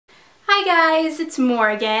Hi guys, it's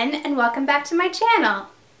Morgan and welcome back to my channel.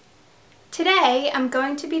 Today I'm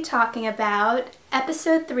going to be talking about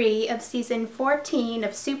episode 3 of season 14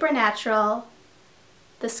 of Supernatural,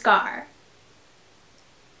 The Scar.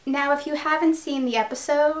 Now if you haven't seen the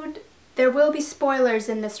episode, there will be spoilers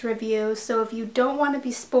in this review, so if you don't want to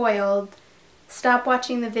be spoiled, stop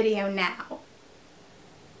watching the video now.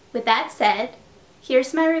 With that said,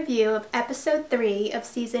 here's my review of episode 3 of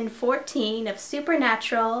season 14 of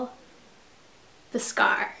Supernatural, The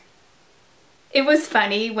Scar. It was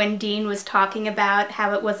funny when Dean was talking about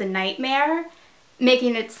how it was a nightmare,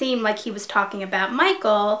 making it seem like he was talking about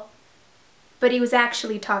Michael, but he was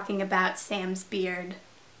actually talking about Sam's beard.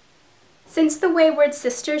 Since the Wayward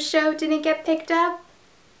Sisters show didn't get picked up,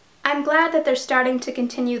 I'm glad that they're starting to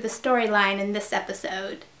continue the storyline in this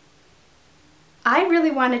episode. I really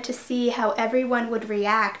wanted to see how everyone would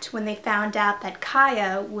react when they found out that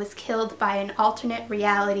Kaya was killed by an alternate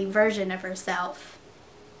reality version of herself.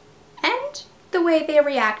 And the way they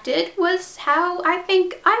reacted was how I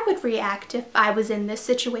think I would react if I was in this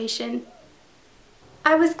situation.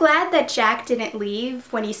 I was glad that Jack didn't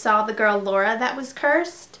leave when he saw the girl Laura that was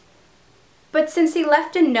cursed, but since he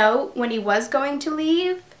left a note when he was going to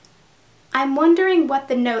leave, I'm wondering what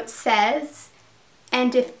the note says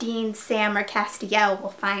and if Dean, Sam, or Castiel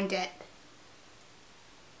will find it.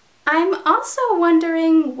 I'm also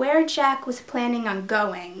wondering where Jack was planning on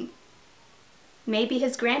going. Maybe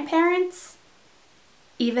his grandparents?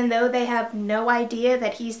 Even though they have no idea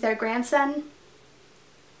that he's their grandson?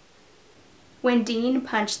 When Dean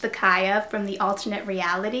punched the Kaya from the alternate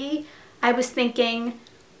reality, I was thinking,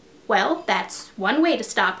 well, that's one way to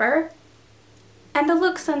stop her. And the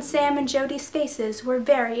looks on Sam and Jody's faces were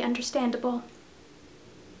very understandable.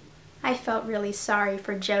 I felt really sorry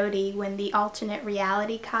for Jody when the alternate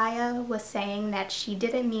reality Kaya was saying that she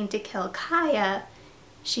didn't mean to kill Kaya,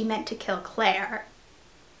 she meant to kill Claire.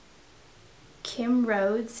 Kim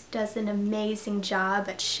Rhodes does an amazing job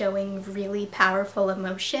at showing really powerful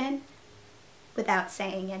emotion without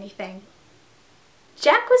saying anything.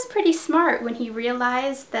 Jack was pretty smart when he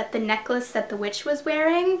realized that the necklace that the witch was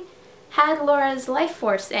wearing had Laura's life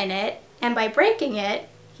force in it, and by breaking it,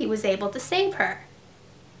 he was able to save her.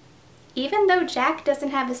 Even though Jack doesn't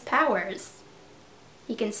have his powers,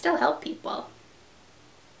 he can still help people.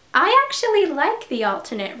 I actually like the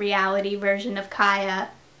alternate reality version of Kaya.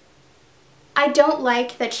 I don't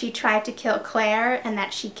like that she tried to kill Claire and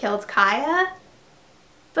that she killed Kaya,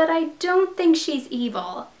 but I don't think she's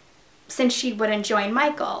evil, since she wouldn't join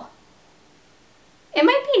Michael. It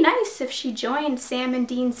might be nice if she joined Sam and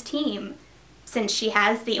Dean's team, since she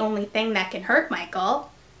has the only thing that can hurt Michael.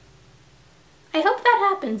 I hope that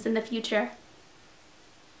happens in the future.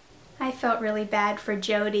 I felt really bad for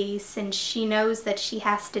Jody since she knows that she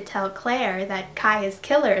has to tell Claire that Kaya's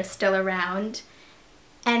killer is still around,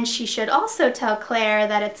 and she should also tell Claire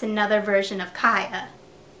that it's another version of Kaya.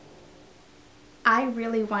 I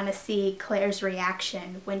really want to see Claire's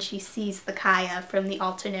reaction when she sees the Kaya from the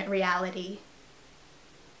alternate reality.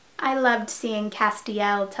 I loved seeing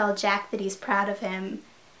Castiel tell Jack that he's proud of him,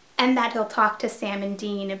 and that he'll talk to Sam and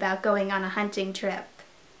Dean about going on a hunting trip.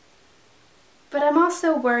 But I'm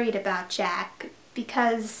also worried about Jack,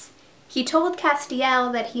 because he told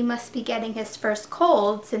Castiel that he must be getting his first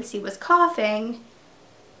cold since he was coughing,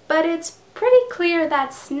 but it's pretty clear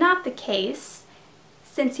that's not the case,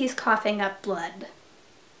 since he's coughing up blood.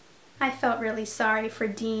 I felt really sorry for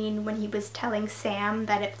Dean when he was telling Sam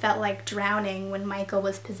that it felt like drowning when Michael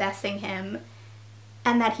was possessing him,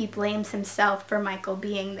 and that he blames himself for Michael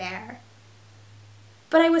being there.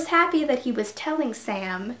 But I was happy that he was telling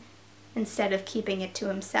Sam instead of keeping it to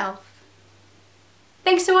himself.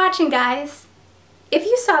 Thanks for watching, guys! If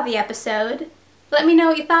you saw the episode, let me know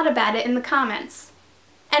what you thought about it in the comments.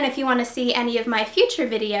 And if you want to see any of my future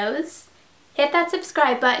videos, hit that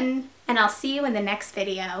subscribe button, and I'll see you in the next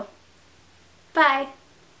video. Bye!